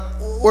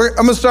I'm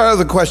going to start out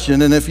with a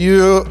question, and if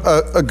you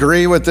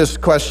agree with this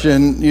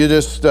question, you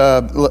just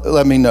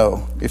let me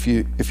know if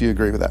you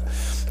agree with that.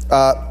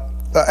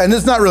 And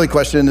it's not really a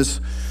question, it's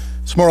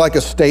more like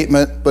a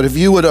statement, but if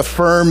you would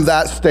affirm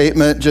that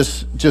statement,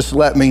 just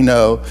let me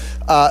know.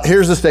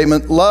 Here's the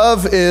statement: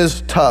 love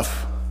is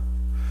tough.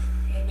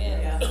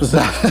 Amen. Is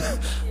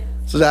that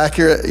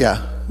accurate?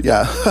 Yeah.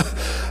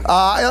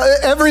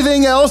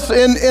 Everything else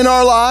in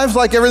our lives,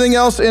 like everything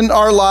else in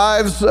our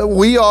lives,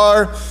 we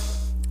are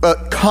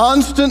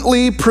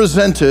constantly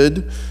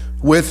presented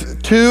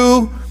with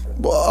two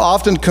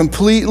often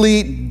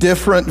completely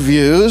different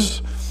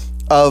views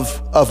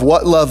of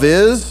what love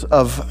is,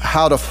 of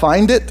how to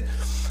find it,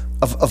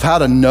 of how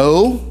to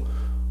know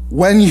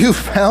when you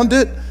found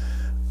it,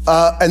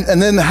 and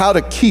then how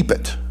to keep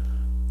it.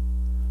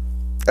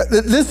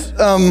 This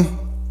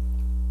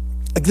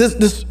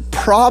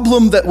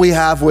problem that we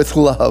have with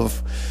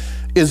love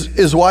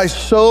is why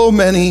so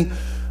many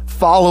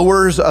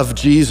followers of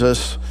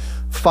Jesus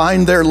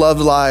find their love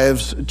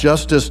lives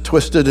just as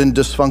twisted and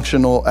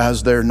dysfunctional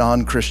as their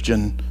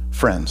non-Christian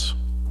friends.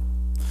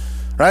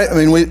 Right? I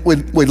mean,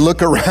 we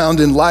look around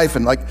in life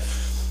and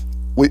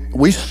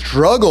we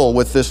struggle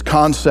with this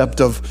concept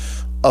of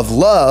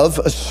love,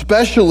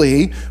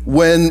 especially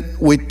when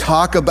we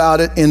talk about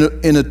it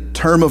in a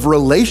term of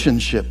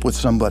relationship with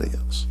somebody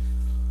else.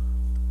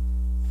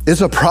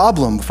 It's a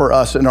problem for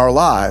us in our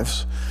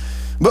lives.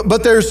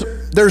 But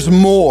there's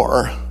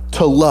more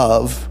to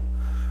love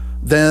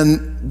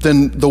than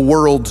the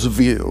world's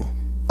view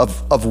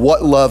of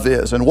what love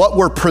is and what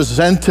we're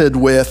presented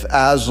with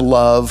as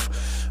love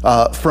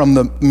from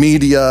the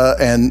media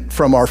and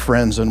from our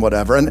friends and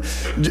whatever. And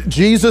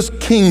Jesus'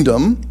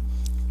 kingdom,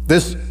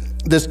 this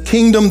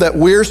kingdom that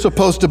we're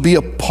supposed to be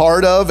a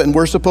part of and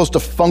we're supposed to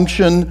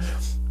function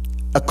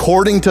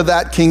according to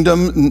that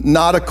kingdom,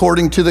 not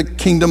according to the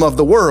kingdom of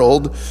the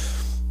world.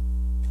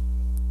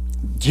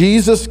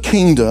 Jesus'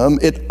 kingdom,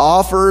 it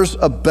offers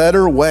a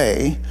better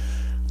way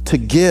to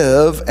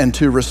give and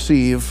to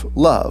receive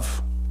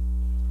love.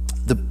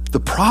 The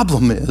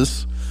problem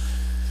is,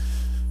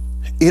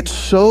 it's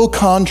so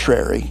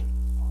contrary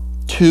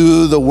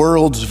to the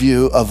world's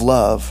view of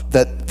love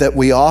that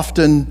we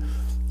often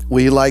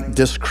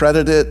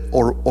discredit it,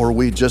 or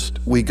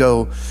we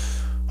go,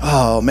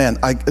 oh man,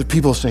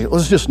 people say, well,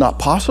 it's just not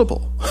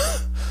possible.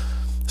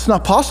 It's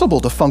not possible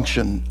to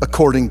function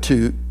according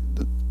to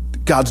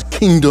God's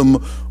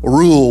kingdom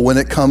rule when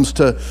it comes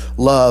to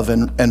love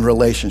and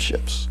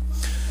relationships.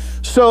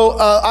 So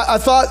I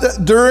thought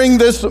that during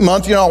this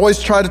month, I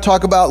always try to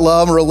talk about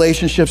love and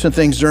relationships and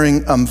things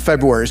during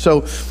February.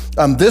 So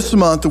this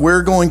month,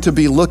 we're going to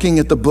be looking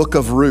at the book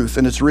of Ruth,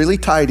 and it's really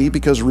tidy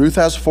because Ruth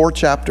has 4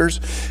 chapters,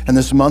 and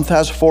this month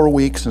has 4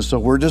 weeks, and so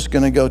we're just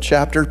going to go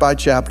chapter by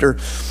chapter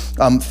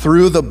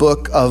through the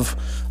book of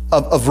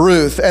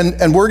Ruth,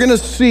 and we're going to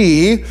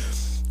see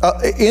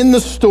in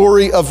the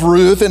story of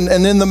Ruth and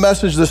in the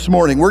message this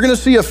morning, we're going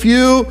to see a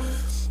few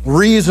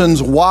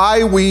reasons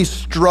why we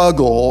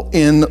struggle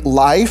in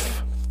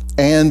life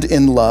and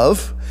in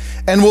love.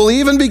 And we'll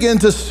even begin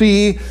to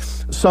see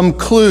some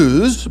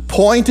clues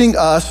pointing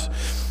us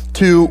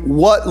to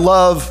what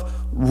love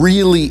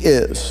really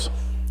is.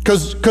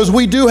 Because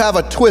we do have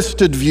a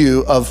twisted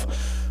view of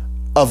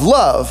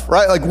love,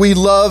 right? Like we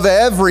love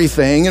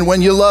everything, and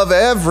when you love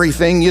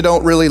everything, you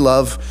don't really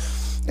love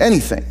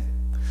anything.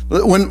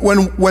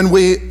 When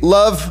we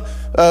love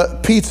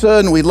pizza,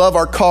 and we love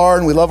our car,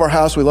 and we love our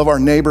house, we love our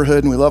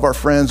neighborhood, and we love our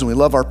friends, and we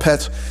love our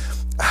pets,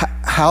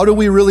 how do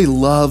we really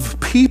love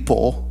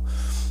people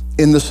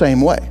in the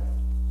same way?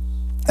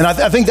 And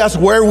I think that's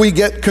where we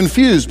get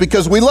confused,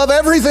 because we love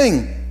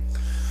everything.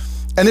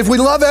 And if we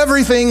love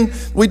everything,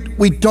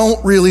 we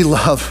don't really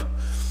love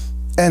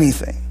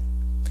anything.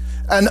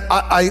 And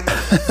I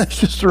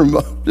just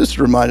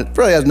reminded,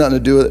 probably has nothing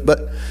to do with it,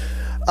 but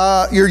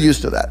you're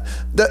used to that.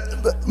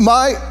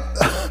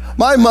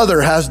 My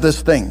mother has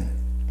this thing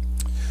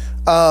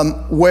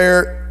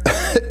where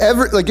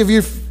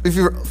if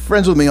you're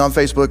friends with me on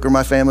Facebook or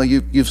my family,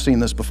 you've seen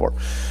this before.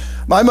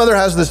 My mother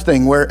has this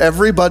thing where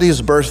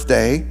everybody's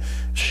birthday,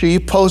 she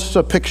posts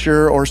a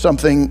picture or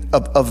something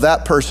of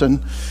that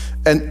person,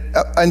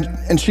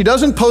 and she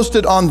doesn't post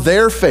it on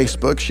their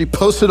Facebook, she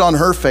posts it on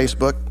her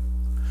Facebook.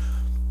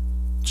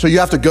 So you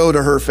have to go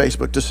to her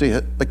Facebook to see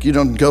it, like you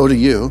don't go to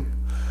you.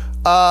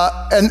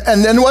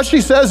 And then what she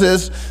says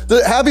is,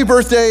 happy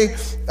birthday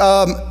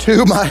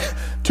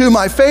to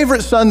my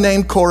favorite son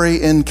named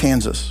Corey in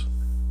Kansas.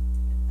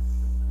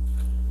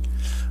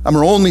 I'm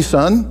her only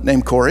son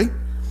named Corey.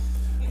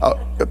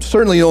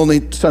 Certainly the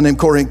only son named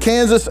Corey in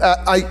Kansas.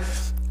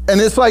 And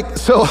it's like,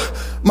 so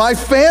my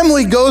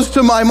family goes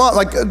to my mom,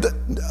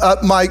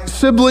 my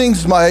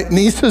siblings, my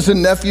nieces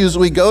and nephews,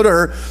 we go to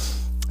her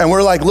and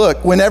we're like,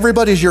 look, when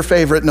everybody's your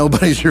favorite,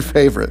 nobody's your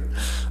favorite.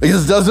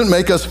 Because it doesn't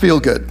make us feel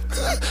good.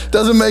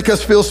 Doesn't make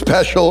us feel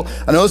special.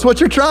 I know it's what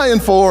you're trying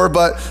for,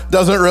 but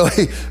doesn't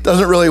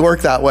really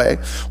work that way.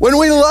 When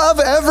we love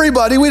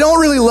everybody, we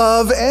don't really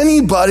love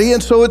anybody.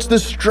 And so it's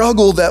this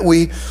struggle that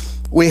we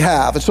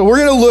have. And so we're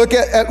going to look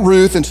at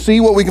Ruth and see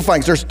what we can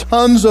find. There's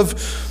tons of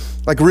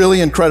Like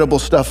really incredible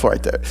stuff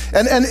right there.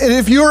 And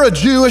if you're a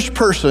Jewish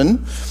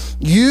person,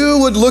 you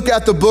would look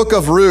at the book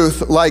of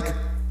Ruth like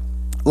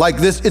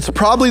this. It's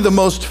probably the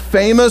most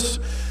famous,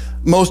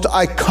 most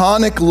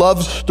iconic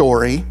love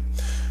story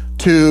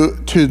to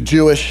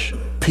Jewish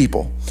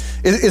people.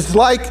 It's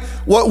like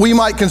what we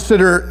might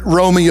consider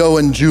Romeo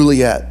and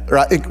Juliet,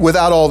 right?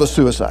 Without all the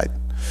suicide.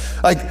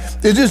 Like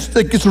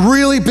it's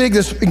really big,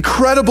 this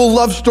incredible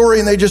love story,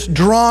 and they just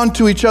drawn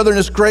to each other, and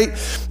it's great.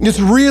 It's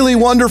really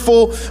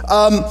wonderful.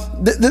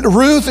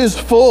 Ruth is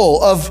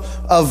full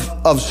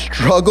of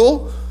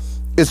struggle.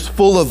 It's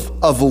full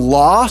of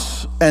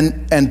loss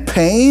and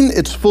pain.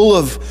 It's full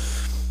of,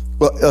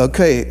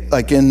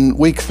 like in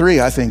week 3,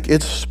 I think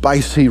it's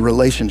spicy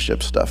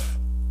relationship stuff.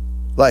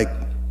 Like,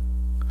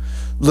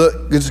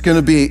 look, it's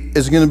gonna be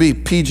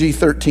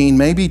PG-13,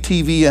 maybe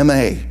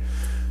TVMA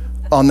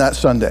on that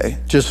Sunday.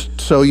 Just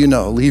so you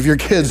know, leave your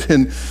kids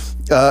in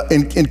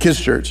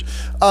kids' church.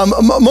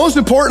 Most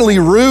importantly,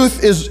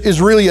 Ruth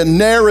is really a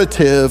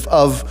narrative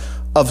of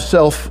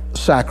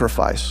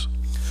self-sacrifice.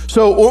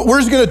 So we're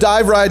just gonna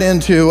dive right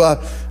into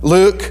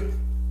Luke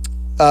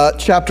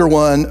chapter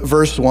 1,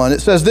 verse 1.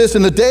 It says this: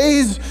 in the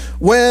days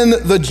when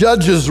the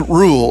judges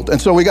ruled. And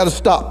so we gotta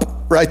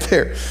stop right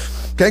there.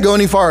 Can't go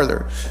any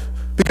farther,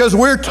 because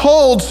we're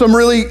told some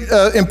really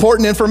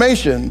important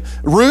information.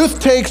 Ruth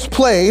takes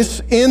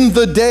place in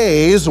the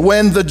days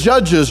when the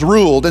judges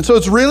ruled. And so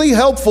it's really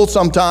helpful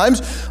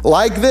sometimes,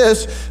 like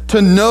this,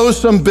 to know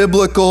some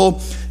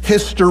biblical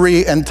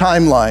history and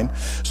timeline.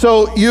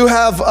 So you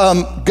have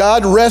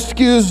God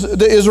rescues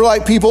the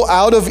Israelite people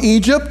out of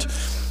Egypt.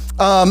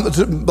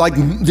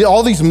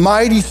 All these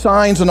mighty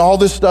signs and all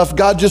this stuff.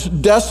 God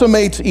just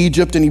decimates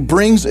Egypt and he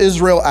brings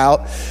Israel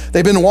out.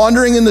 They've been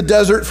wandering in the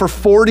desert for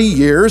 40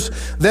 years.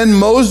 Then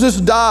Moses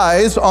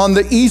dies on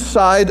the east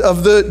side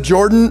of the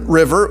Jordan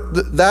River,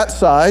 that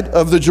side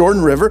of the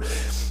Jordan River.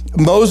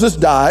 Moses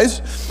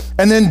dies.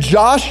 And then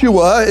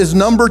Joshua is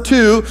number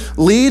 2,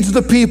 leads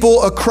the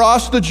people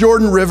across the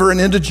Jordan River and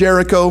into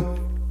Jericho.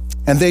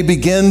 And they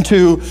begin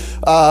to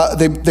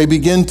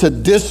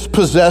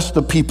dispossess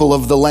the people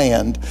of the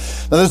land.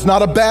 Now, that's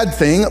not a bad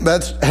thing.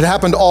 It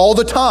happened all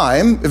the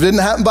time. If it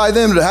didn't happen by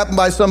them, it happened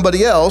by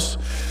somebody else.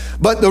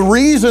 But the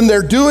reason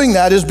they're doing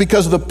that is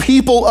because the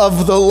people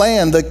of the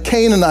land, the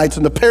Canaanites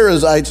and the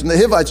Perizzites and the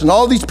Hivites and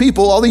all these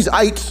people, all these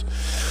ites,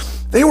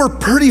 they were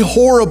pretty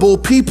horrible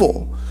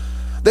people.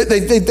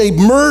 They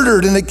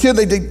murdered and they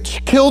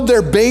killed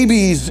their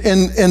babies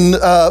in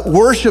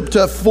worship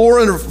to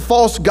foreign or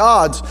false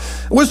gods.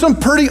 There was some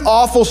pretty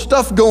awful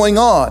stuff going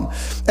on.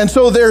 And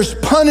so there's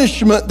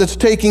punishment that's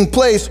taking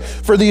place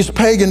for these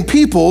pagan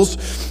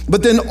peoples,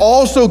 but then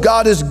also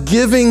God is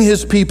giving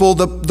his people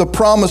the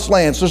promised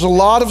land. So there's a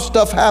lot of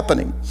stuff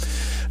happening.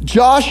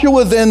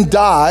 Joshua then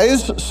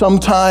dies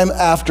sometime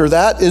after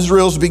that.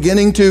 Israel's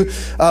beginning to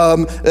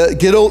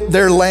get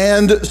their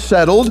land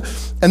settled.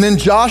 And then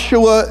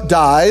Joshua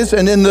dies.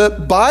 And in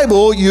the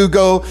Bible, you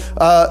go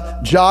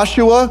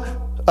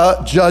Joshua,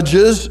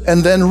 Judges,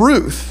 and then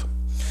Ruth.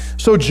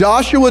 So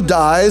Joshua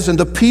dies, and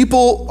the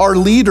people are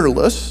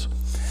leaderless,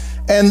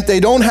 and they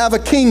don't have a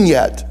king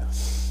yet.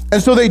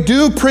 And so they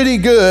do pretty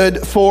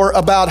good for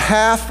about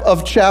half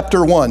of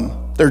chapter 1.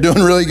 They're doing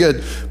really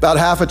good, about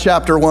half of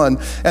chapter 1.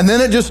 And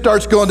then it just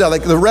starts going down.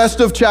 Like the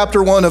rest of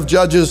chapter 1 of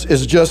Judges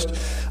is just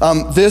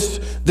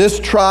this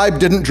tribe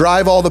didn't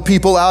drive all the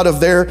people out of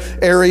their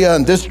area,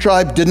 and this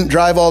tribe didn't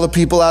drive all the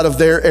people out of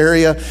their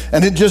area,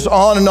 and it just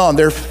on and on.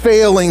 They're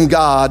failing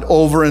God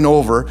over and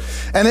over.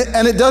 And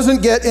it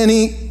doesn't get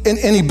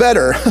any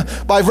better.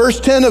 By verse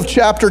 10 of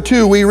chapter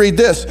 2, we read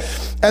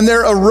this: and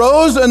there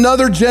arose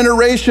another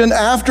generation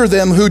after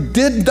them who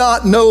did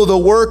not know the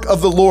work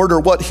of the Lord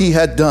or what he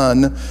had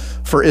done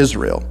for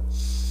Israel.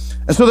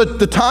 And so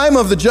the time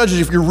of the judges,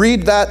 if you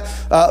read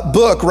that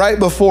book right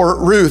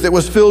before Ruth, it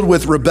was filled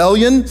with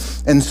rebellion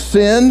and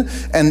sin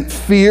and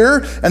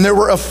fear. And there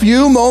were a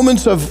few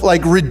moments of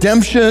like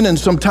redemption and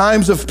some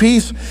times of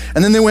peace.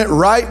 And then they went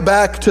right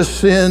back to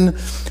sin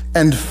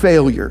and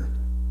failure.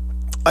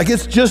 Like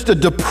it's just a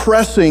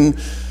depressing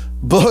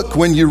book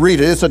when you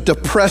read it. It's a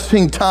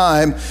depressing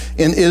time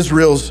in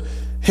Israel's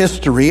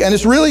history. And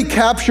it's really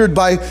captured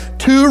by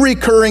 2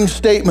 recurring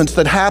statements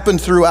that happen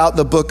throughout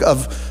the book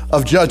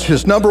of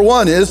Judges. Number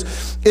 1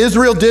 is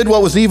Israel did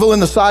what was evil in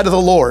the sight of the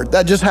Lord.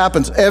 That just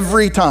happens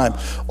every time,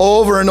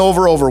 over and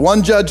over.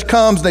 One judge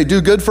comes, they do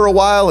good for a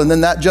while, and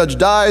then that judge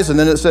dies, and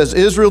then it says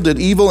Israel did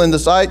evil in the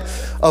sight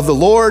of the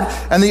Lord.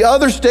 And the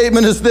other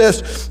statement is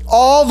this: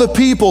 all the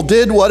people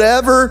did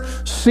whatever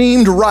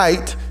seemed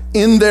right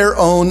in their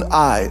own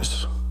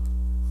eyes.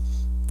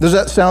 Does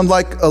that sound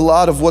like a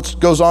lot of what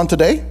goes on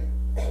today?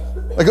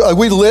 Like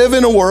we live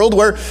in a world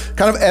where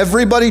kind of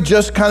everybody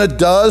just kind of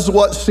does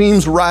what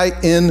seems right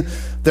in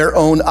their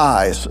own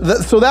eyes.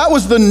 So that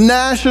was the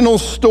national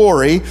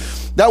story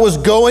that was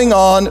going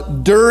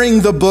on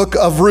during the book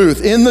of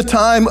Ruth, in the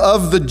time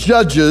of the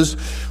judges,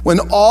 when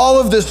all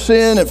of this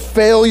sin and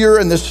failure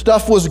and this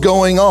stuff was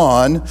going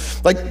on.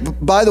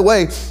 Like, by the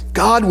way,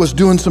 God was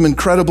doing some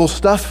incredible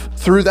stuff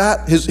through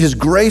that. His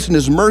grace and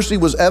his mercy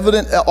was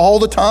evident all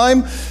the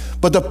time,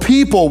 but the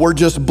people were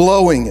just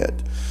blowing it.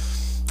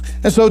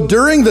 And so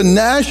during the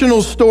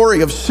national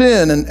story of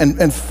sin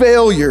and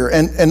failure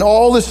and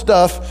all this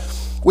stuff,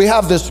 we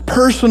have this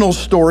personal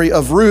story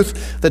of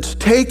Ruth that's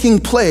taking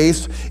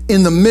place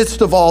in the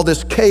midst of all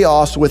this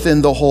chaos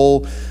within the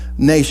whole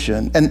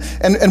nation.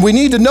 And we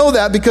need to know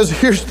that, because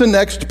here's the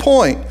next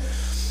point.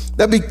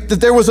 That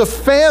there was a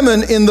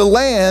famine in the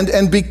land,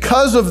 and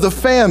because of the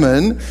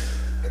famine,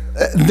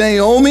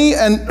 Naomi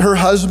and her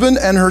husband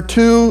and her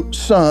 2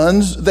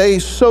 sons, they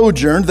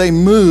sojourned, they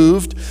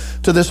moved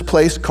to this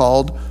place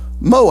called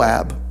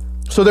Moab.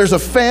 So there's a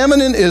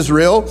famine in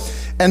Israel,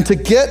 and to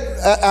get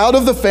out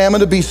of the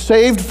famine, to be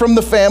saved from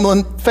the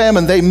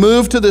famine, they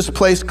moved to this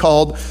place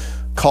called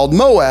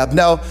Moab.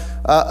 Now,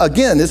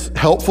 again, it's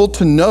helpful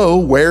to know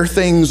where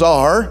things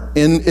are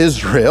in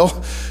Israel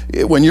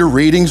when you're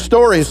reading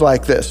stories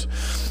like this.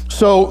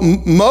 So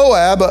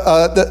Moab,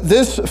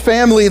 this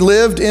family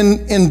lived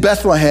in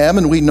Bethlehem,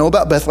 and we know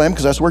about Bethlehem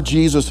because that's where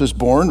Jesus is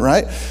born,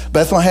 right?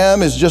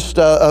 Bethlehem is just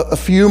a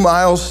few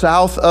miles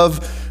south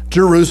of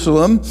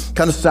Jerusalem,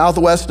 kind of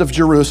southwest of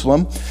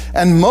Jerusalem.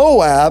 And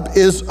Moab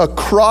is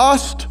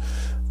across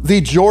the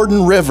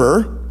Jordan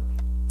River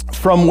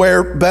from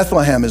where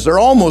Bethlehem is. They're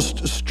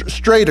almost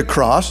straight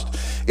across.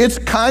 It's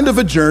kind of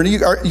a journey.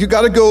 You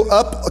got to go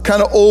up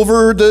kind of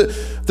over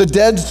the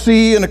Dead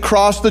Sea and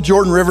across the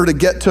Jordan River to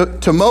get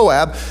to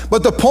Moab.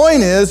 But the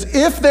point is,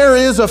 if there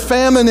is a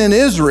famine in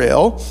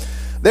Israel,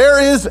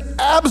 there is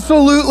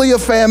absolutely a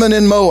famine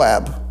in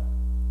Moab.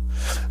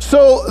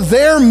 So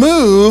their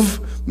move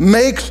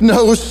makes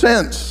no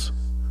sense.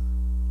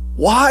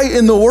 Why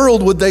in the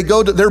world would they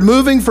go to, they're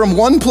moving from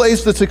one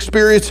place that's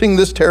experiencing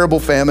this terrible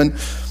famine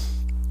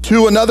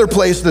to another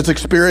place that's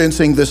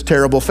experiencing this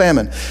terrible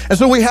famine. And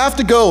so we have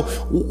to go,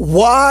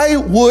 why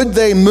would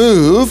they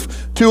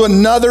move to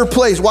another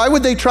place? Why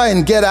would they try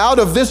and get out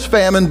of this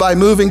famine by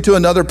moving to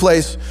another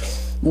place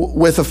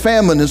with a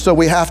famine? And so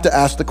we have to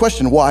ask the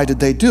question, why did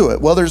they do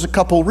it? Well, there's a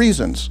couple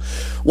reasons.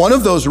 One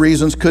of those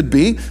reasons could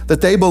be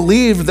that they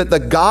believed that the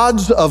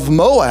gods of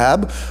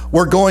Moab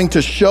were going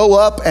to show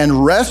up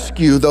and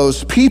rescue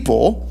those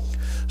people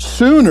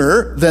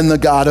sooner than the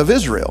God of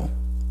Israel.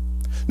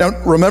 Now,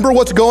 remember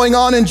what's going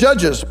on in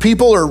Judges.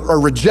 People are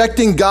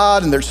rejecting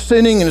God, and they're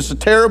sinning, and it's a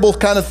terrible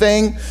kind of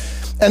thing.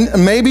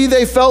 And maybe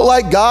they felt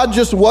like God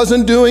just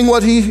wasn't doing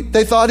what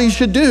they thought he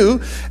should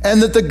do,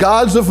 and that the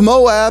gods of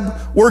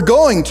Moab were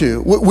going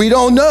to. We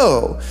don't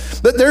know.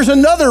 But there's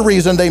another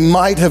reason they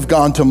might have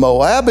gone to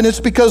Moab, and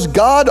it's because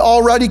God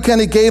already kind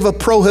of gave a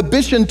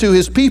prohibition to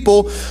his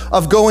people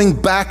of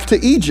going back to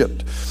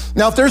Egypt.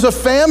 Now, if there's a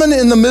famine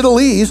in the Middle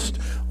East,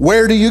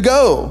 where do you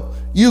go?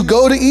 You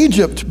go to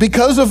Egypt.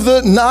 Because of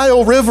the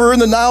Nile River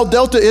and the Nile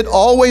Delta, it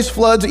always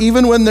floods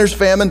even when there's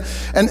famine.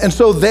 And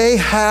so they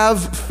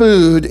have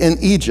food in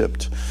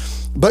Egypt.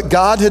 But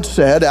God had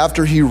said,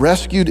 after he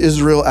rescued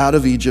Israel out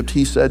of Egypt,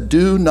 he said,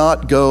 do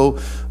not go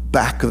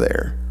back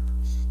there.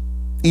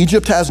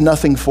 Egypt has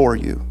nothing for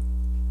you.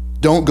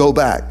 Don't go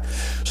back.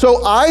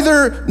 So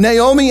either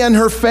Naomi and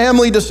her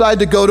family decide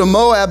to go to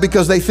Moab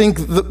because they think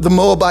the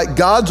Moabite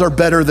gods are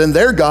better than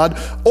their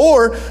God,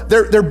 or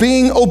they're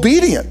being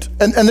obedient.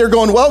 And they're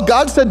going, well,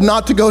 God said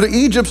not to go to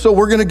Egypt, so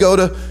we're going to go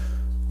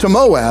to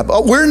Moab.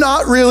 We're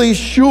not really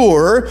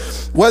sure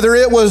whether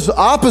it was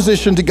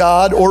opposition to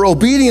God or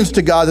obedience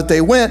to God that they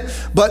went,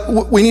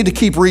 but we need to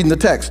keep reading the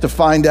text to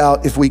find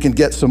out if we can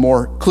get some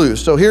more clues.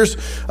 So here's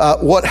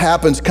what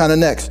happens kind of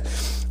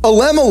next.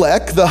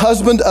 Elimelech, the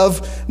husband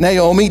of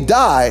Naomi,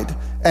 died,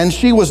 and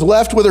she was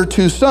left with her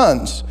 2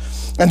 sons.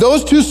 And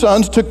those 2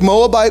 sons took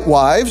Moabite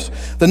wives.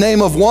 The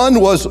name of one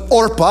was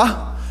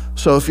Orpah.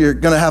 So if you're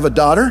going to have a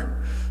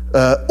daughter,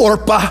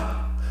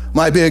 Orpah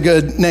might be a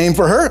good name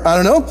for her.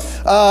 I don't know.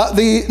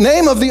 The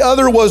name of the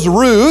other was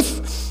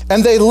Ruth,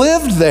 and they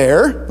lived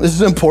there. This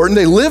is important.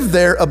 They lived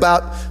there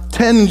about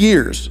 10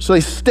 years. So they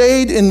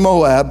stayed in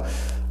Moab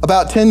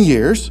about 10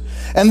 years.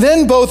 And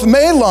then both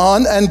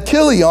Mahlon and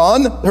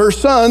Chilion, her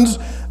sons,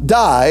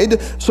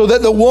 died, so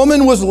that the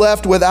woman was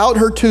left without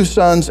her 2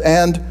 sons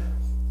and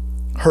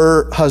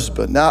her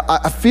husband. Now,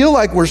 I feel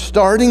like we're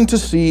starting to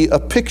see a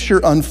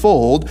picture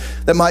unfold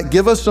that might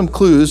give us some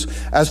clues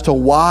as to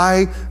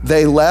why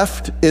they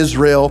left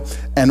Israel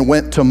and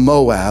went to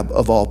Moab,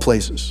 of all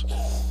places.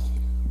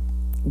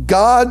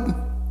 God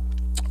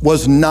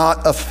was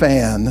not a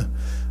fan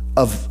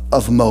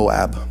of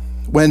Moab.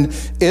 When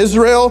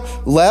Israel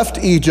left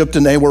Egypt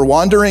and they were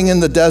wandering in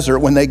the desert,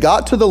 when they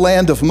got to the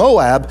land of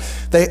Moab,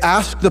 they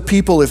asked the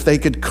people if they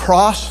could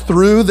cross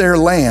through their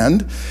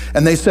land,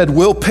 and they said,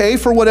 we'll pay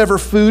for whatever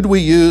food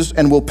we use,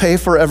 and we'll pay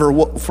for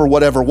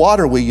whatever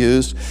water we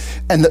use.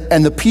 And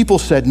the people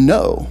said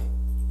no.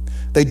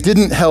 They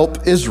didn't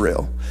help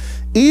Israel.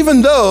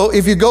 Even though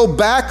if you go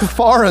back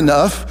far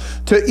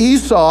enough to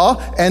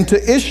Esau and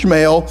to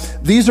Ishmael,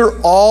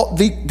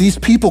 these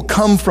people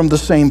come from the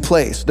same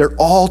place. They're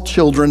all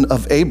children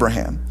of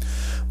Abraham.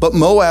 But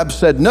Moab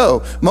said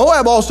no.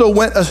 Moab also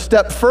went a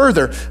step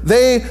further.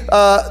 They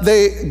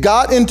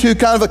got into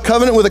kind of a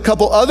covenant with a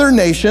couple other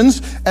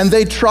nations, and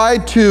they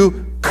tried to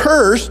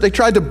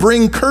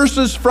bring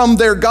curses from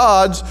their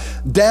gods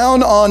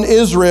down on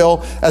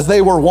Israel as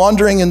they were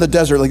wandering in the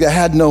desert, like they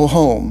had no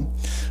home.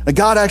 Now,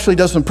 God actually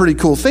does some pretty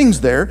cool things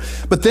there.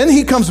 But then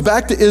he comes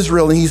back to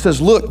Israel and he says,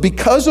 look,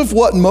 because of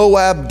what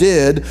Moab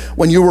did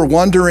when you were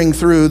wandering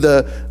through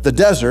the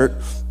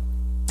desert,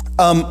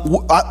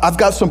 I've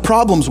got some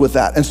problems with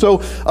that. And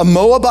so a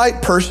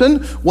Moabite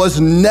person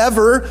was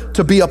never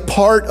to be a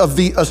part of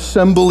the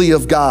assembly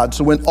of God.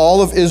 So when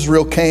all of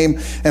Israel came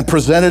and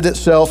presented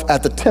itself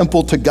at the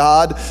temple to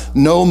God,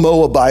 no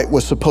Moabite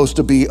was supposed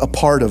to be a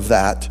part of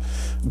that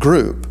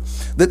group.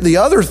 The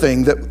other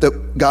thing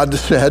that God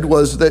said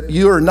was that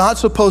you are not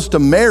supposed to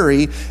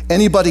marry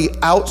anybody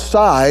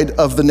outside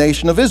of the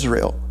nation of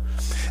Israel.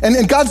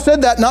 And God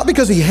said that not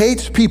because he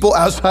hates people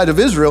outside of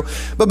Israel,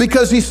 but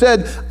because he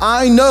said,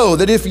 I know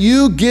that if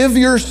you give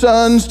your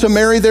sons to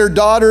marry their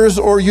daughters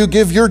or you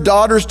give your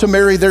daughters to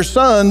marry their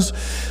sons,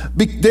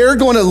 they're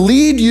going to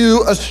lead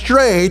you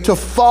astray to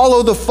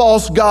follow the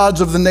false gods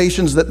of the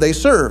nations that they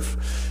serve.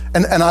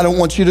 And I don't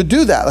want you to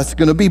do that. That's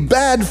going to be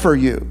bad for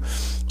you.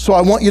 So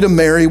I want you to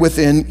marry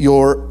within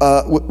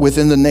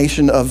the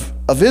nation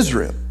of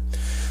Israel.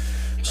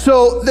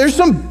 So there's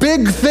some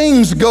big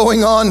things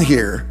going on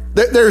here.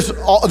 There's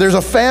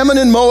a famine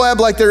in Moab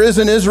like there is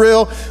in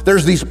Israel.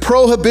 There's these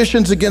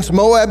prohibitions against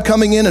Moab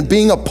coming in and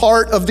being a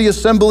part of the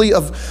assembly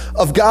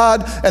of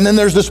God. And then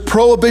there's this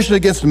prohibition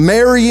against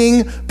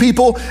marrying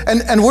people.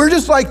 And we're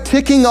just like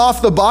ticking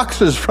off the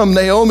boxes from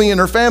Naomi and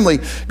her family,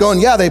 going,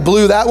 yeah, they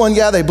blew that one.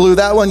 Yeah, they blew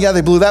that one. Yeah, they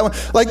blew that one.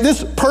 Like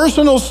this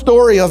personal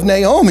story of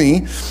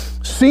Naomi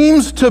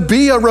seems to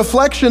be a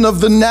reflection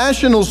of the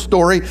national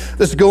story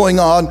that's going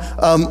on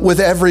with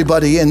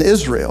everybody in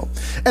Israel.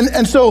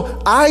 And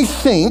so I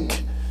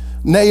think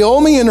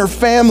Naomi and her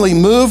family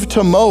moved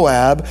to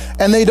Moab,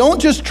 and they don't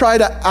just try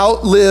to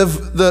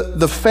outlive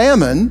the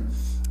famine.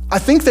 I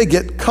think they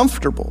get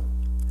comfortable.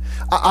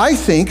 I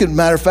think, as a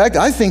matter of fact,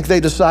 I think they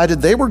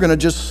decided they were going to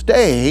just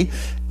stay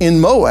in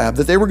Moab,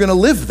 that they were going to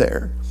live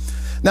there.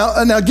 Now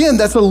again,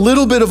 that's a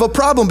little bit of a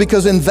problem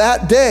because in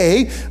that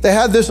day, they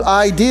had this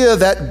idea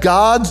that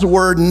gods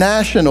were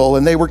national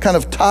and they were kind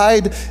of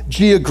tied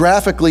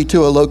geographically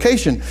to a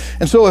location.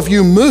 And so if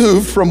you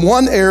moved from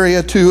one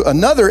area to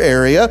another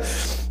area,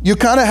 you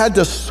kind of had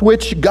to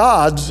switch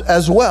gods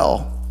as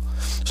well.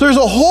 So there's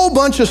a whole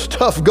bunch of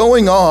stuff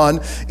going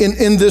on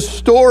in this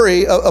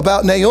story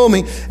about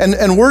Naomi,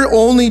 and we're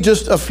only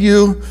just a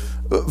few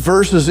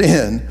verses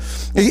in.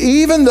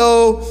 Even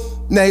though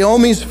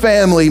Naomi's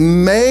family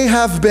may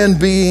have been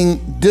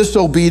being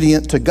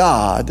disobedient to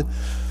God,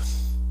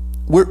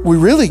 we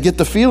really get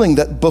the feeling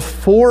that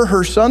before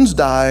her sons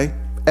die,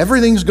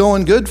 everything's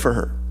going good for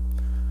her.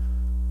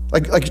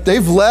 Like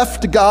they've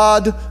left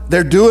God,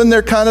 they're doing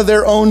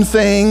their own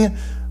thing,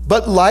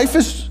 but life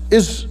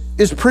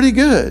is pretty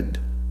good.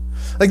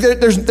 Like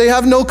they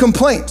have no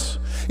complaints.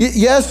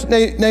 Yes,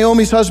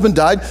 Naomi's husband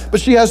died, but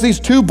she has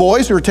these two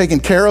boys who are taking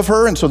care of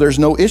her, and so there's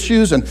no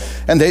issues, and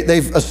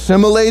they've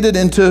assimilated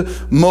into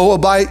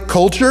Moabite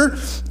culture.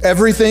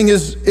 Everything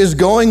is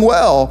going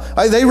well.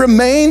 They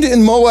remained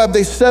in Moab.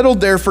 They settled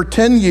there for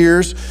 10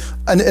 years,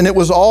 and it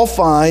was all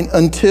fine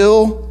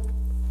until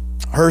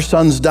her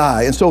sons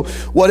die. And so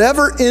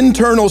whatever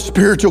internal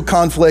spiritual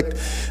conflict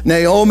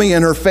Naomi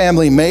and her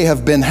family may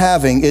have been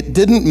having, it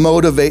didn't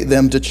motivate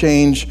them to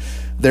change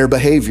their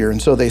behavior,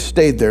 and so they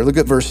stayed there. Look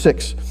at verse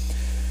 6.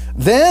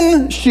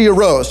 Then she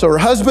arose. So her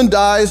husband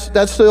dies,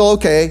 that's still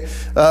okay.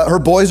 Her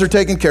boys are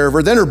taking care of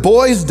her. Then her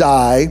boys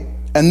die,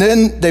 and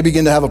then they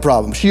begin to have a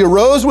problem. She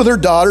arose with her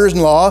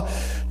daughters-in-law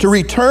to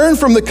return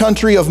from the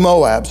country of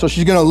Moab. So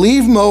she's going to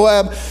leave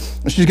Moab,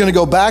 and she's going to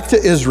go back to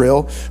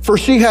Israel. For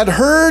she had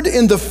heard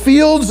in the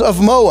fields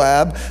of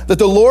Moab that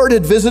the Lord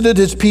had visited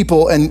his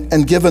people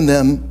and given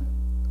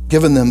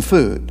them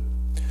food.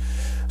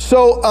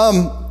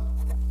 So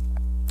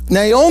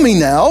Naomi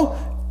now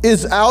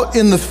is out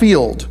in the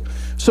field.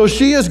 So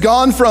she has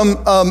gone from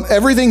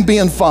everything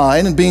being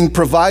fine and being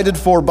provided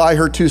for by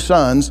her two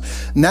sons.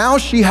 Now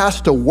she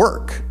has to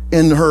work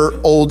in her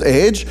old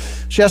age.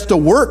 She has to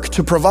work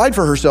to provide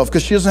for herself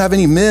because she doesn't have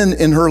any men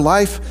in her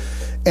life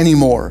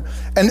anymore.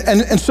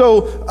 And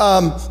so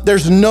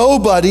there's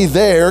nobody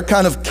there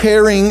kind of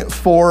caring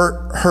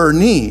for her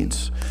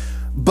needs.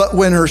 But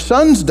when her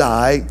sons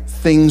die,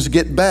 things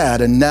get bad,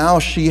 and now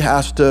she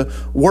has to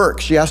work.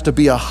 She has to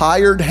be a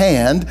hired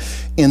hand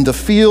in the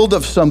field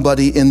of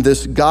somebody in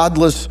this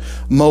godless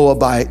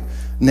Moabite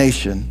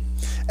nation.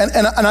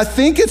 And I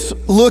think it's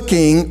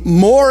looking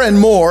more and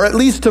more, at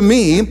least to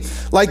me,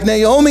 like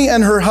Naomi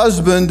and her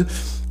husband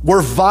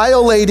were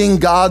violating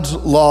God's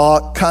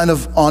law kind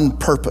of on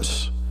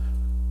purpose.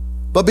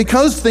 But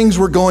because things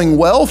were going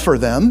well for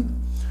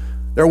them,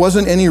 there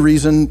wasn't any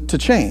reason to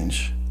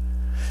change.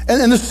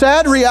 And the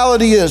sad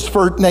reality is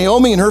for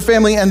Naomi and her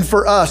family and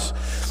for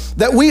us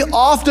that we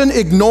often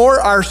ignore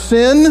our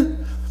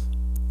sin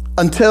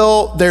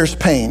until there's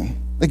pain.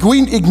 Like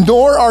we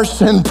ignore our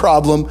sin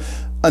problem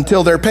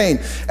until there's pain.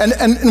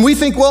 And we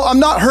think, well, I'm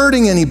not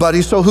hurting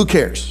anybody, so who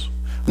cares?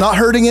 Not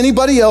hurting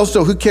anybody else,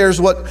 so who cares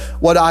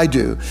what I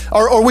do?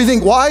 Or we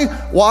think,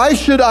 why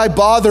should I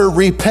bother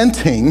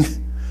repenting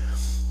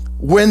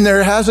when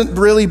there hasn't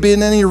really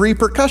been any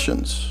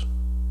repercussions?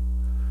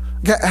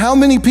 How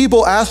many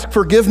people ask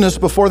forgiveness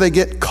before they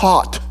get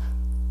caught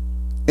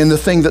in the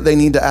thing that they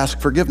need to ask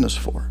forgiveness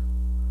for?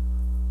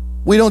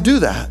 We don't do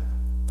that.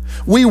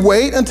 We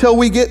wait until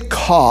we get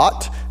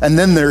caught, and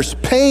then there's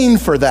pain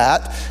for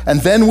that, and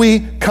then we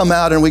come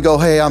out and we go,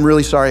 hey, I'm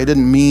really sorry, I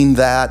didn't mean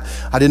that.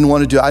 I didn't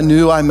want to do it. I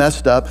knew I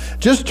messed up.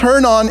 Just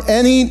turn on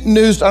any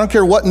news, I don't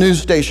care what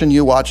news station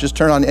you watch, just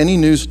turn on any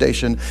news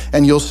station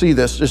and you'll see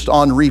this just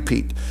on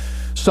repeat.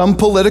 Some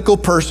political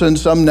person,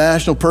 some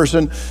national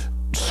person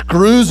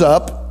screws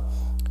up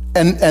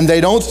and they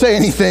don't say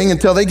anything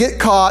until they get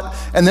caught,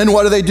 and then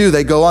what do?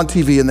 They go on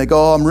TV and they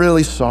go, oh, I'm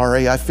really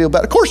sorry, I feel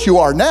bad. Of course you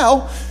are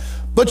now.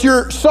 But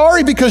you're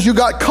sorry because you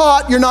got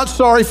caught. You're not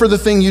sorry for the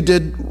thing you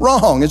did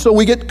wrong. And so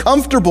we get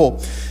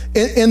comfortable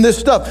in this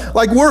stuff.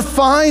 Like we're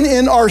fine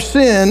in our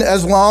sin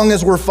as long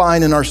as we're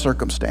fine in our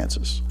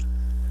circumstances.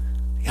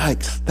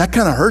 Yikes, that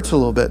kind of hurts a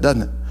little bit,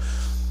 doesn't it?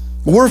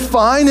 We're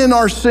fine in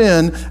our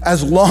sin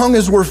as long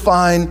as we're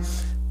fine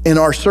in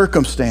our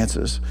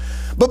circumstances.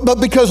 But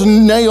because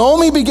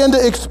Naomi began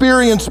to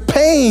experience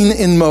pain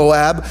in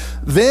Moab,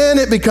 then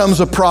it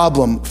becomes a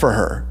problem for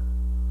her.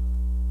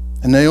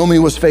 And Naomi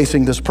was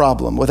facing this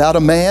problem. Without a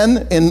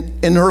man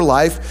in her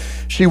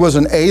life, she was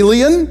an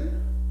alien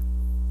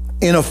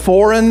in a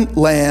foreign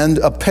land,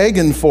 a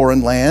pagan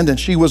foreign land, and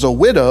she was a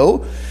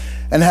widow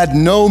and had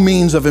no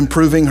means of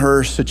improving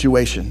her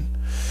situation.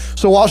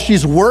 So while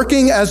she's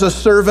working as a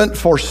servant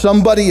for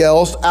somebody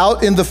else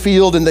out in the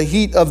field in the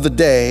heat of the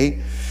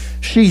day,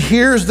 she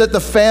hears that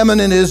the famine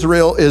in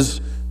Israel is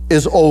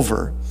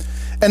over.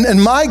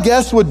 And my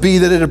guess would be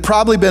that it had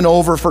probably been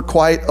over for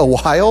quite a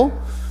while.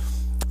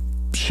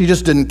 She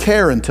just didn't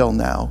care until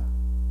now.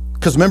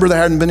 Because remember, there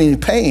hadn't been any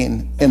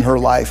pain in her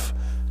life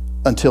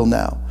until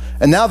now.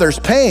 And now there's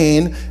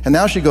pain, and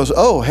now she goes,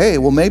 oh, hey,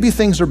 well, maybe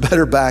things are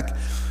better back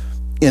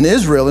in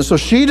Israel. And so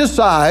she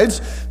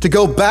decides to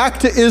go back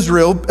to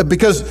Israel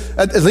because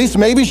at least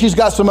maybe she's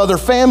got some other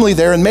family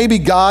there, and maybe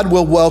God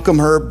will welcome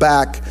her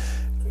back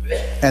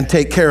and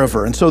take care of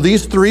her. And so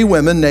these three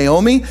women,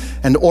 Naomi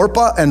and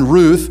Orpah and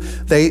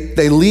Ruth,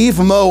 they leave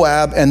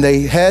Moab and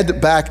they head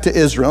back to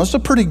Israel. It's a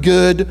pretty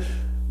good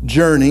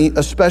journey,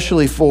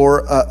 especially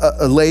for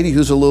a lady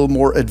who's a little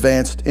more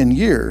advanced in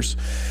years.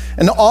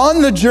 And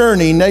on the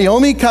journey,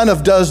 Naomi kind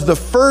of does the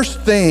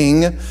first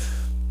thing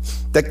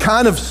that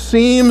kind of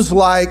seems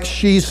like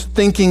she's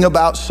thinking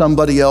about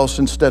somebody else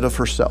instead of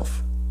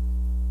herself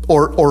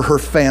or her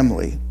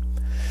family.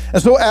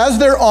 And so as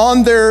they're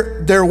on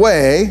their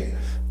way,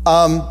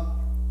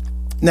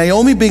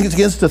 Naomi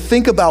begins to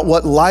think about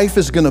what life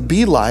is going to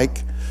be like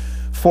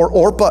for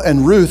Orpah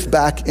and Ruth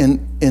back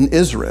in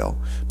Israel.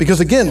 Because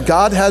again,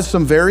 God has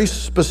some very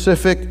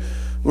specific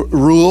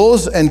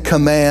rules and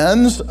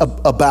commands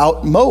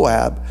about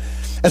Moab.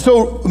 And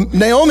so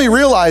Naomi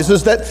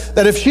realizes that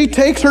if she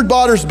takes her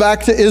daughters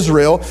back to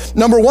Israel,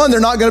 number one, they're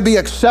not going to be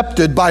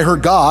accepted by her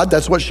God.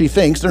 That's what she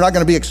thinks. They're not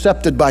going to be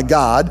accepted by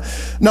God.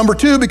 Number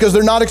two, because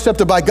they're not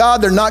accepted by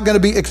God, they're not going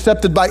to be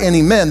accepted by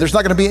any men. There's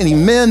not going to be any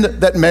men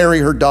that marry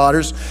her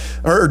daughters,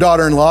 her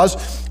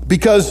daughter-in-laws,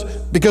 because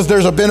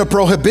there's been a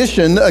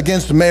prohibition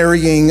against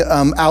marrying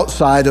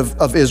outside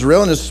of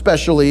Israel, and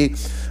especially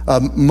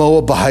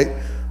Moabite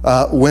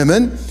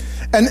women.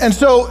 And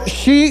so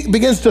she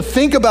begins to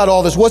think about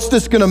all this. What's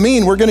this going to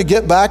mean? We're going to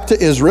get back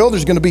to Israel.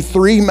 There's going to be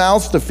 3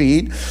 mouths to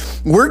feed.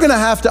 We're going to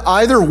have to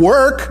either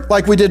work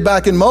like we did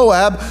back in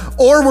Moab,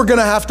 or we're going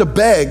to have to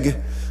beg.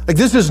 Like,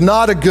 this is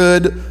not a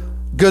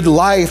good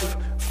life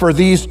for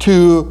these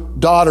 2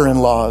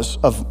 daughter-in-laws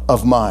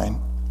of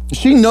mine.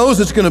 She knows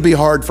it's going to be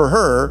hard for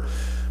her,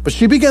 but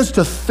she begins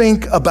to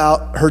think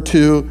about her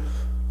 2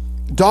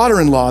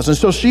 daughter-in-laws. And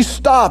so she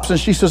stops and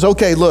she says,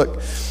 okay, look,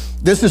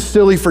 this is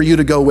silly for you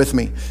to go with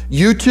me.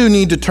 You 2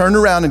 need to turn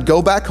around and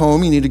go back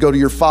home. You need to go to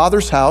your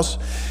father's house,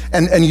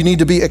 and you need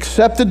to be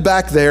accepted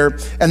back there.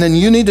 And then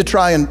you need to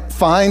try and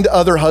find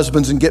other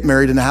husbands and get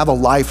married and have a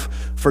life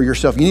for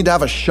yourself. You need to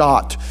have a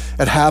shot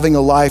at having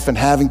a life and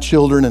having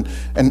children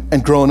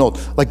and growing old.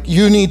 Like,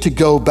 you need to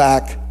go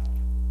back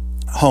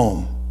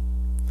home.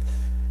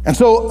 And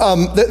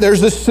so there's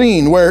this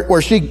scene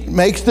where she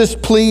makes this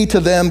plea to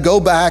them,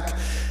 go back,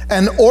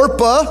 and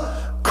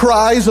Orpah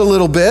cries a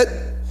little bit.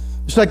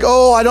 She's like,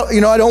 oh, I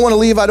don't want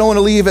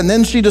to leave. And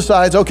then she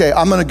decides, okay,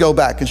 I'm going to go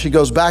back. And she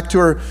goes back to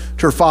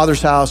her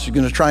father's house. She's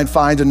going to try and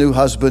find a new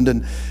husband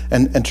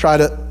and try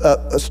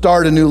to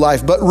start a new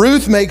life. But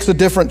Ruth makes a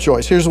different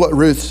choice. Here's what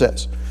Ruth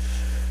says.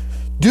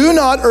 Do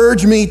not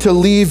urge me to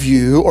leave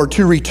you or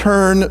to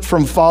return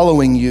from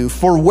following you,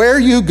 for where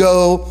you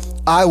go,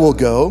 I will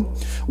go.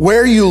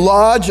 Where you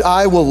lodge,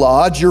 I will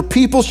lodge. Your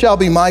people shall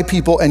be my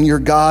people, and your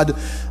God,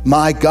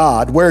 my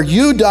God. Where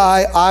you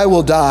die, I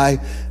will die,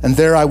 and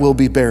there I will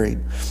be buried.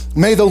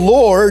 May the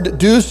Lord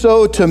do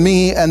so to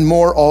me and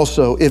more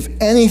also, if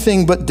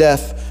anything but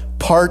death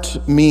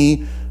parts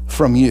me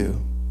from you.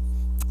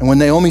 And when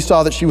Naomi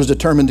saw that she was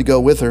determined to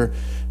go with her,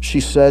 she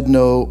said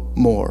no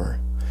more.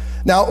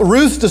 Now,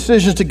 Ruth's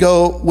decision to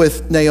go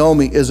with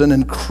Naomi is an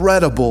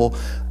incredible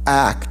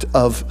act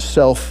of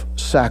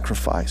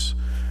self-sacrifice.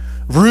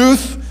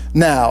 Ruth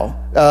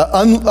now,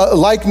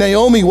 like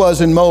Naomi was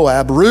in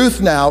Moab,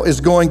 Ruth now is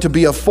going to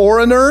be a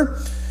foreigner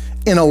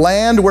in a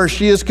land where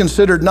she is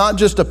considered not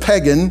just a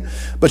pagan,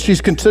 but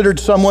she's considered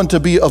someone to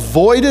be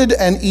avoided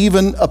and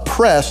even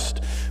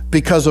oppressed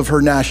because of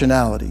her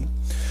nationality.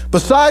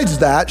 Besides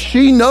that,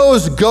 she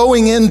knows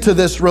going into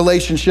this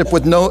relationship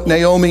with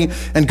Naomi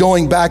and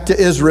going back to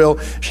Israel,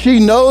 she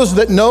knows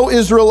that no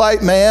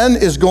Israelite man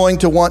is going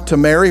to want to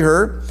marry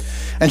her.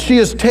 And she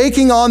is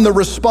taking on the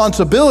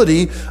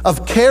responsibility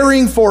of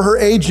caring for her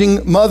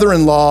aging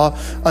mother-in-law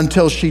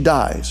until she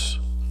dies.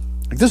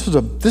 This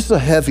is a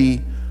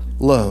heavy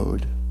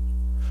load.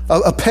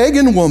 A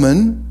pagan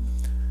woman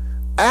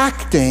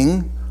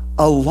acting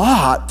a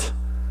lot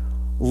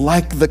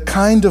like the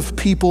kind of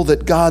people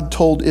that God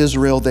told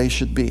Israel they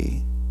should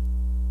be.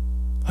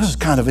 This is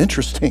kind of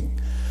interesting,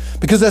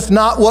 because that's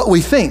not what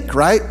we think,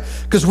 right?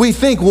 Because we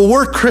think, well,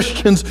 we're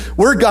Christians,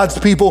 we're God's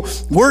people,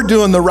 we're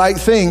doing the right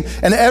thing,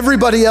 and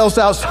everybody else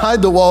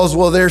outside the walls,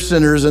 well, they're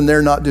sinners and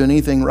they're not doing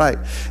anything right.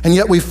 And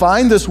yet we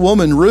find this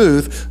woman,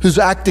 Ruth, who's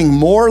acting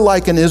more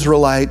like an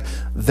Israelite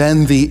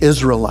than the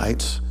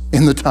Israelites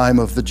in the time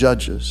of the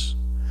judges.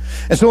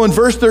 And so in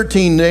verse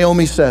 13,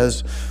 Naomi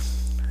says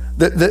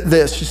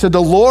this, she said,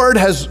 the Lord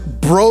has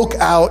broke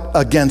out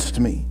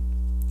against me.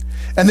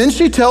 And then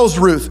she tells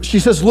Ruth, she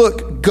says,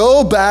 look,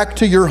 go back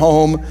to your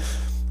home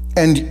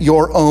and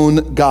your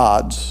own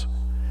gods.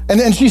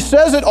 And she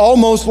says it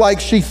almost like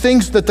she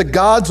thinks that the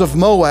gods of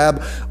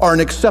Moab are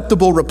an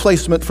acceptable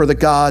replacement for the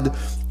God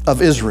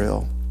of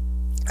Israel.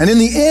 And in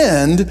the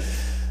end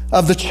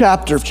of the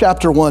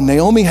chapter 1,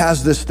 Naomi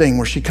has this thing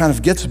where she kind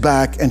of gets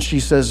back and she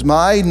says,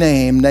 my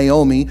name,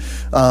 Naomi,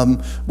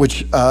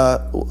 which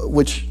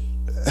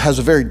has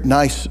a very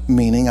nice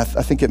meaning. I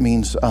think it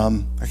means,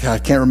 I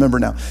can't remember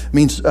now.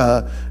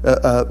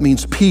 It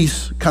means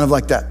peace, kind of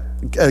like that.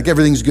 Like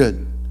everything's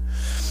good.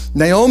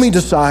 Naomi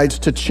decides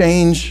to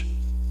change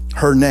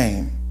her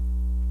name.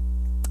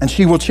 And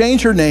she will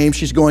change her name,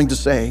 she's going to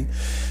say,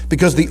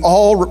 because the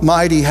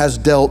Almighty has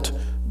dealt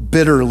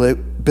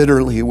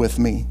bitterly with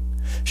me.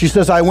 She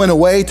says, I went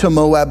away to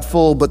Moab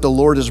full, but the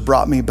Lord has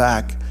brought me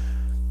back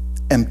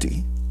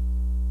empty.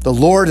 The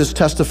Lord has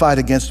testified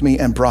against me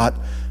and brought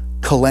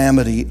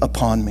calamity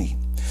upon me.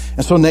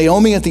 And so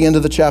Naomi at the end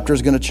of the chapter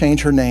is going to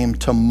change her name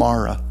to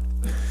Mara.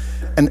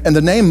 And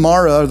the name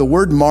Mara, or the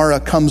word Mara,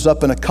 comes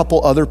up in a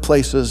couple other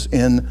places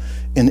in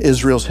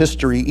Israel's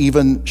history,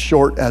 even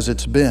short as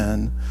it's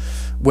been.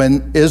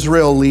 When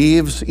Israel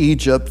leaves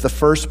Egypt, the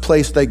first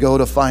place they go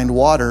to find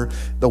water,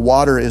 the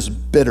water is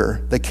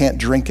bitter. They can't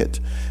drink it.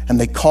 And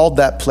they called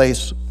that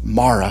place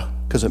Mara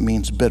because it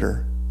means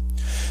bitter.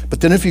 But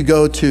then if you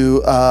go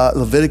to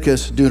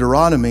Leviticus,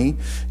 Deuteronomy,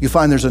 you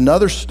find there's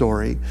another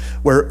story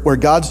where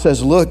God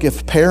says, look,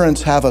 if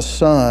parents have a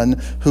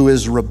son who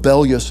is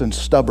rebellious and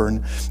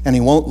stubborn, and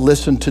he won't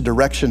listen to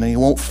direction and he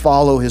won't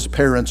follow his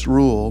parents'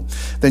 rule,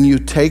 then you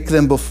take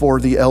them before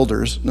the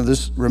elders. Now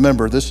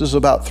remember, this is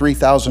about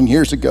 3,000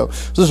 years ago.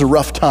 This is a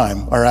rough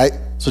time, all right?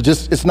 So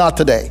it's not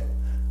today.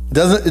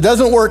 It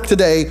doesn't work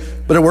today,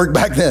 but it worked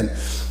back then.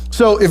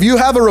 So if you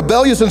have a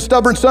rebellious and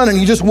stubborn son and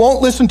he just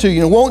won't listen to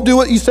you and won't do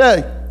what you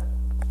say,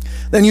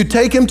 then you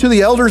take him to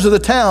the elders of the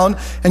town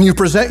and you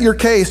present your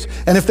case,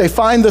 and if they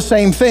find the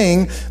same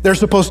thing, they're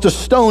supposed to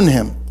stone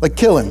him, like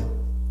kill him.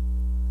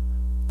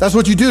 That's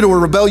what you do to a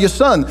rebellious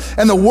son.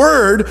 And the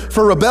word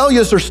for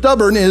rebellious or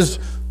stubborn is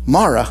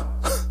Mara.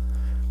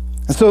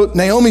 And so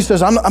Naomi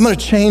says, I'm going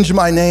to change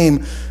my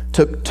name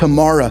to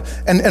Mara.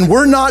 And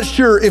we're not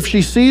sure if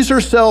she sees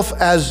herself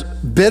as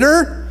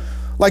bitter,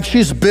 like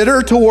she's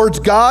bitter towards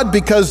God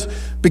because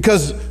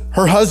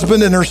her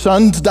husband and her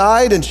sons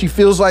died, and she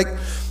feels like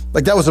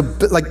that was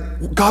like,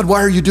 God,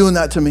 why are you doing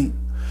that to me?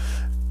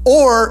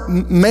 Or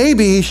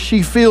maybe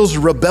she feels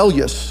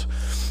rebellious,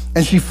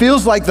 and she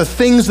feels like the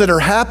things that are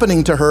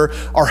happening to her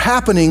are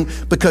happening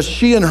because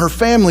she and her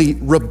family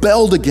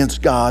rebelled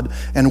against God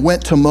and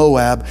went to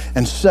Moab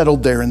and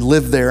settled there and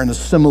lived there and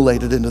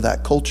assimilated into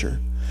that culture.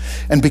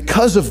 And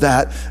because of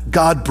that,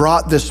 God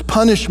brought this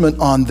punishment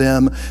on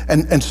them.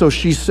 And so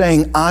she's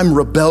saying, I'm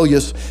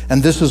rebellious,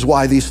 and this is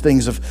why these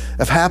things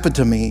have happened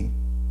to me.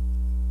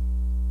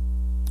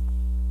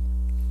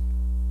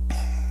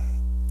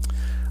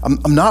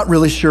 I'm not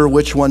really sure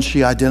which one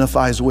she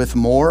identifies with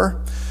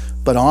more,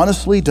 but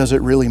honestly, does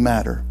it really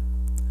matter?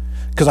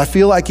 Because I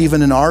feel like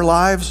even in our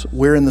lives,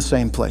 we're in the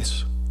same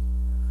place.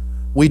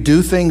 We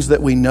do things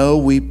that we know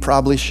we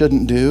probably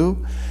shouldn't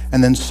do,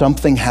 and then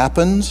something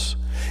happens,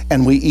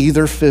 and we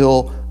either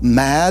feel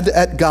mad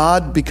at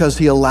God because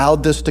he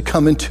allowed this to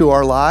come into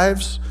our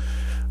lives,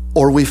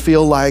 or we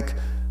feel like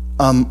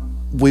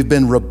we've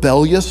been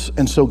rebellious,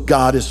 and so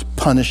God is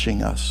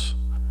punishing us.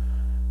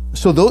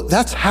 So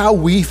that's how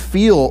we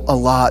feel a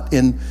lot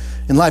in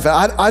life.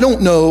 I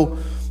don't know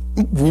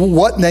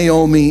what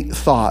Naomi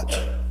thought,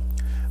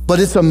 but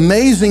it's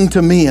amazing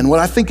to me, and what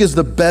I think is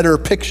the better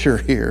picture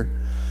here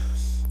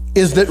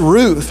is that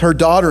Ruth, her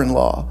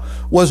daughter-in-law,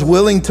 was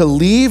willing to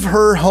leave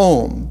her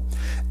home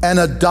and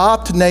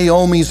adopt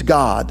Naomi's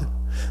God,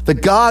 the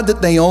God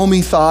that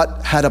Naomi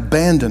thought had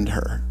abandoned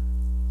her.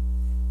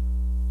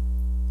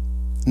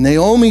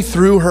 Naomi,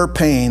 through her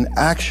pain,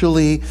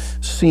 actually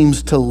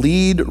seems to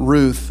lead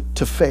Ruth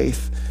to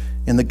faith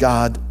in the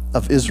God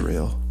of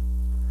Israel.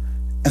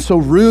 And so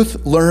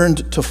Ruth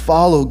learned to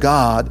follow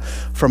God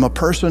from a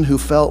person who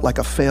felt like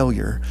a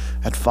failure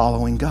at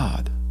following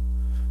God.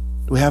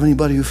 Do we have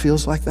anybody who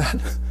feels like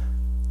that?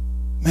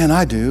 Man,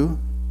 I do.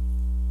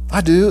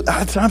 At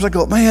times I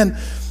go, man,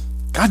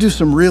 I do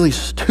some really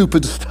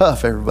stupid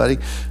stuff, everybody.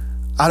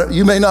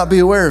 You may not be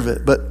aware of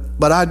it,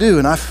 but I do,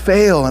 and I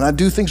fail, and I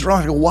do things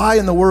wrong. I go, why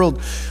in the world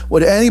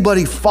would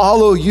anybody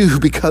follow you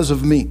because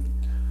of me?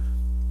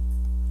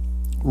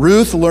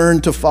 Ruth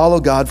learned to follow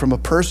God from a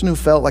person who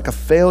felt like a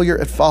failure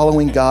at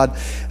following God,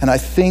 and I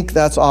think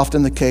that's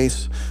often the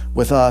case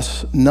with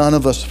us. None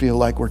of us feel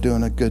like we're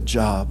doing a good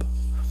job.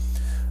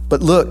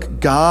 But look,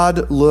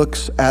 God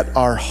looks at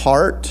our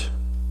heart,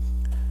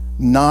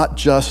 not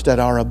just at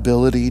our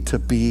ability to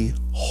be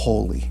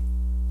holy.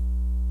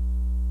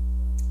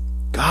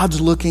 God's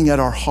looking at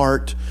our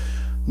heart,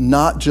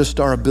 not just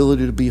our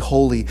ability to be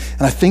holy.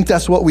 And I think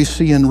that's what we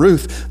see in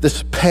Ruth,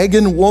 this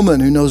pagan woman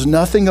who knows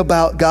nothing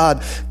about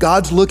God.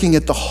 God's looking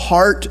at the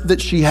heart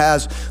that she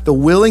has, the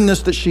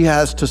willingness that she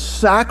has to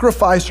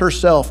sacrifice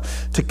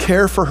herself to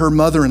care for her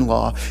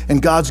mother-in-law.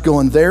 And God's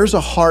going, there's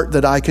a heart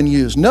that I can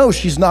use. No,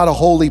 she's not a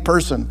holy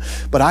person,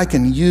 but I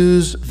can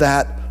use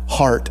that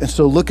heart. And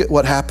so look at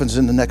what happens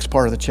in the next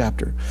part of the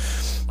chapter.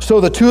 So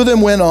the two of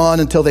them went on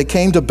until they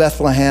came to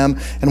Bethlehem.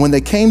 And when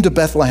they came to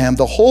Bethlehem,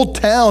 the whole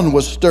town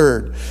was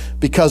stirred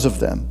because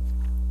of them.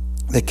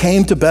 They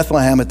came to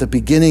Bethlehem at the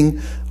beginning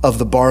of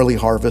the barley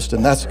harvest,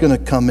 and that's going to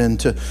come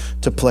into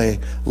play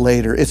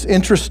later. It's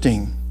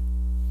interesting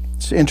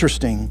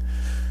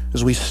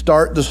as we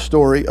start the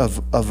story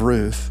of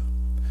Ruth,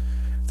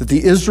 that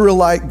the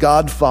Israelite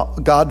God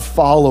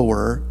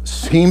follower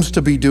seems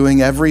to be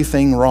doing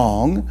everything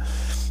wrong,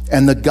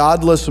 and the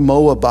godless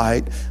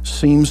Moabite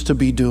seems to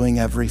be doing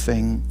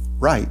everything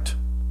right.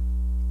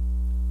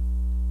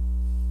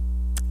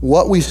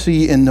 What we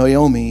see in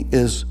Naomi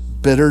is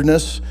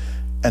bitterness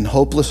and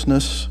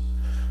hopelessness,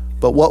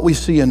 but what we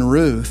see in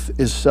Ruth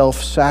is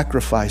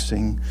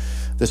self-sacrificing,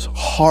 this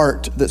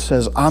heart that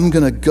says, I'm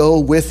going to go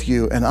with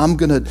you, and I'm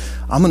going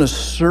to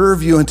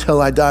serve you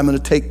until I die. I'm going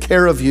to take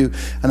care of you,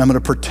 and I'm going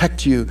to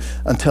protect you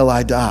until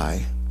I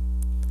die.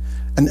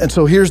 And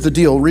so here's the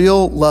deal.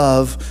 Real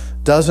love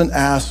doesn't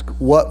ask,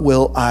 what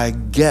will I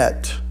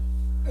get?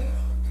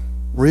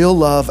 Real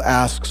love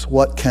asks,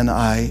 what can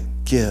I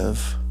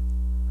give?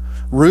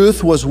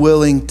 Ruth was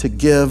willing to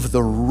give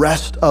the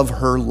rest of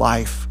her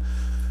life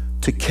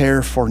to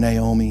care for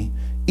Naomi,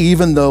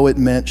 even though it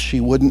meant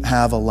she wouldn't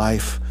have a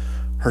life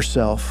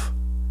herself.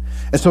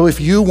 And so if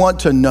you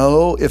want to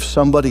know if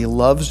somebody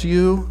loves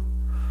you,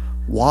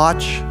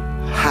 watch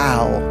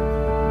how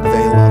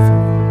they love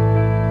you.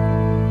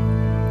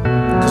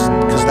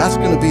 Because that's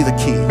going to be the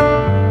key.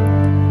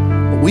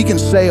 We can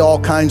say all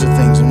kinds of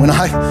things, and when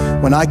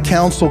I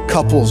counsel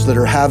couples that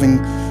are having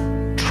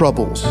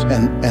troubles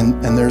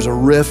and there's a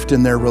rift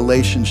in their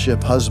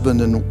relationship,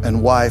 husband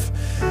and wife,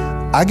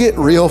 I get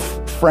real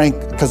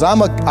frank, because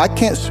I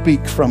can't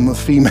speak from a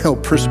female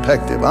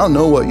perspective. I don't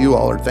know what you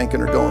all are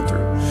thinking or going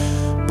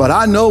through, but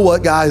I know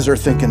what guys are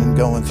thinking and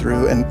going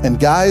through, and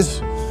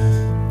guys,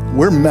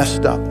 we're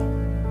messed up.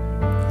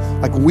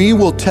 Like, we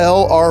will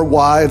tell our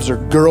wives or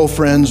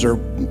girlfriends or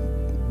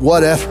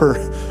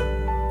whatever,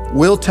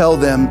 we'll tell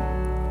them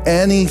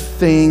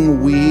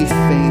anything we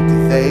think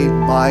they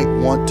might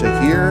want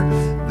to hear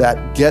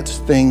that gets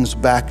things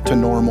back to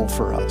normal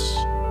for us.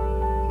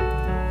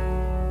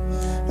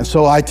 And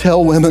so I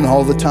tell women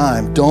all the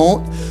time,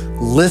 don't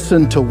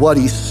listen to what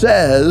he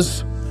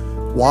says,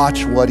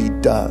 watch what he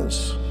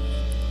does.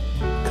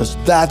 Because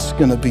that's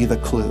going to be the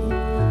clue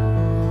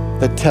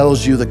that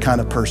tells you the kind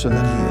of person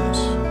that he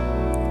is.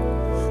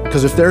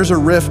 Because if there's a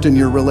rift in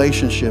your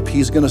relationship,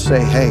 he's going to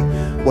say, hey,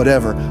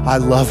 whatever, I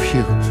love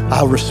you,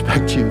 I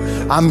respect you,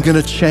 I'm going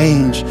to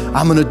change,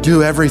 I'm going to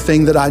do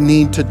everything that I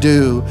need to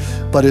do.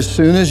 But as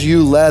soon as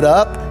you let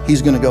up,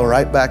 he's going to go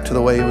right back to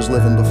the way he was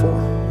living before.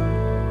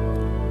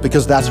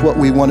 Because that's what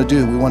we want to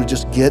do. We want to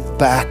just get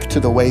back to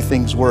the way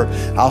things were.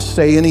 I'll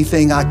say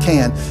anything I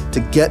can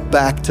to get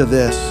back to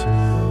this.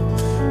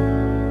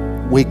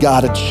 We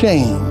got to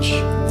change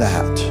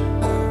that.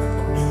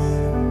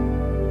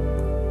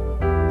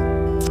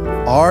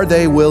 Are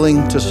they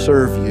willing to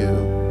serve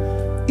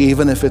you,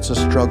 even if it's a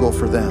struggle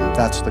for them?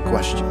 That's the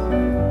question.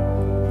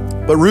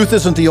 But Ruth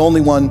isn't the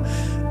only one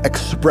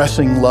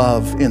expressing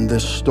love in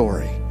this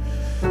story.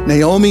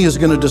 Naomi is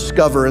going to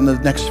discover in the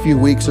next few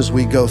weeks as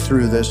we go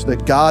through this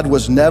that God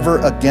was never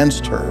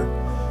against her.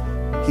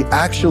 He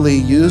actually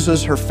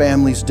uses her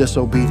family's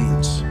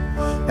disobedience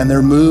and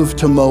their move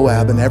to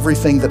Moab and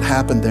everything that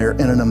happened there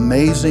in an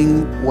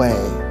amazing way.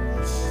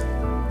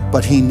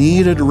 But he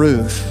needed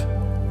Ruth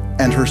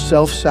and her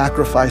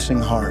self-sacrificing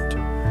heart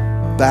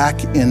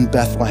back in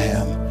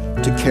Bethlehem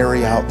to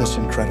carry out this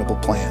incredible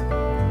plan.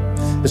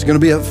 It's going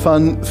to be a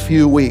fun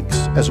few weeks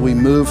as we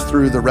move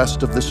through the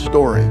rest of this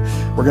story.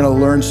 We're going to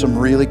learn some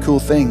really cool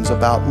things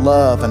about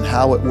love and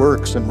how it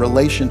works and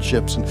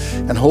relationships,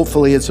 and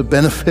hopefully it's a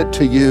benefit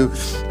to you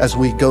as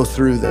we go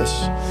through this.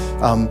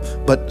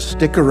 But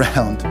stick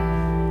around,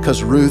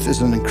 because Ruth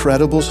is an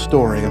incredible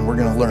story and we're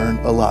going to learn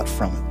a lot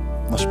from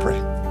it. Let's pray.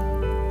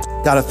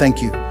 God, I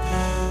thank you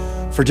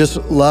for just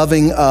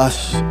loving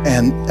us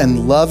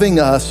and loving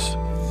us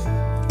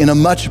in a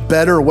much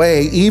better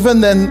way,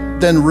 even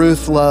than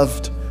Ruth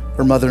loved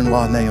her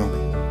mother-in-law, Naomi.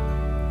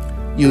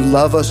 You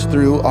love us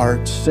through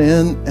our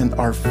sin and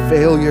our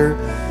failure,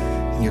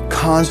 and you're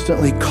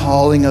constantly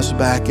calling us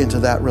back into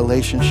that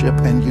relationship,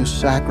 and you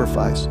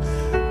sacrifice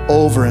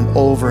over and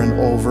over and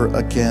over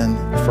again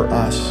for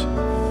us.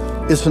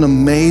 It's an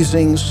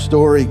amazing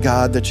story,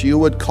 God, that you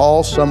would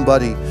call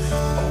somebody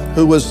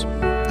who was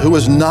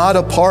not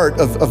a part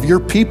of your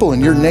people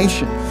and your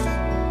nation,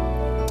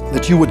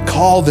 that you would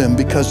call them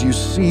because you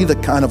see the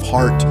kind of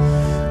heart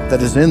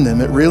that is in them.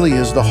 It really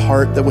is the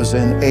heart that was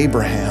in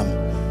Abraham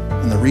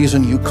and the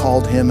reason you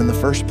called him in the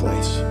first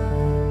place.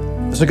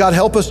 So God,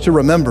 help us to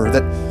remember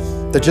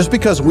that just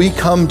because we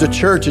come to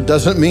church, it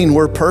doesn't mean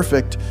we're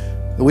perfect,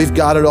 that we've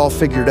got it all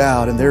figured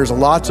out. And there's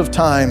lots of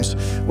times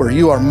where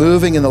you are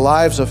moving in the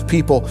lives of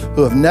people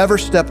who have never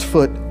stepped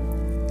foot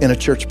in a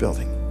church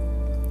building,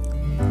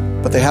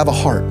 but they have a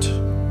heart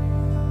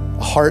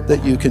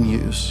that you can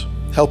use.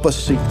 Help us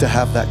seek to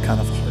have that kind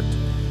of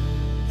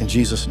heart. In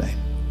Jesus' name,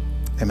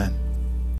 amen.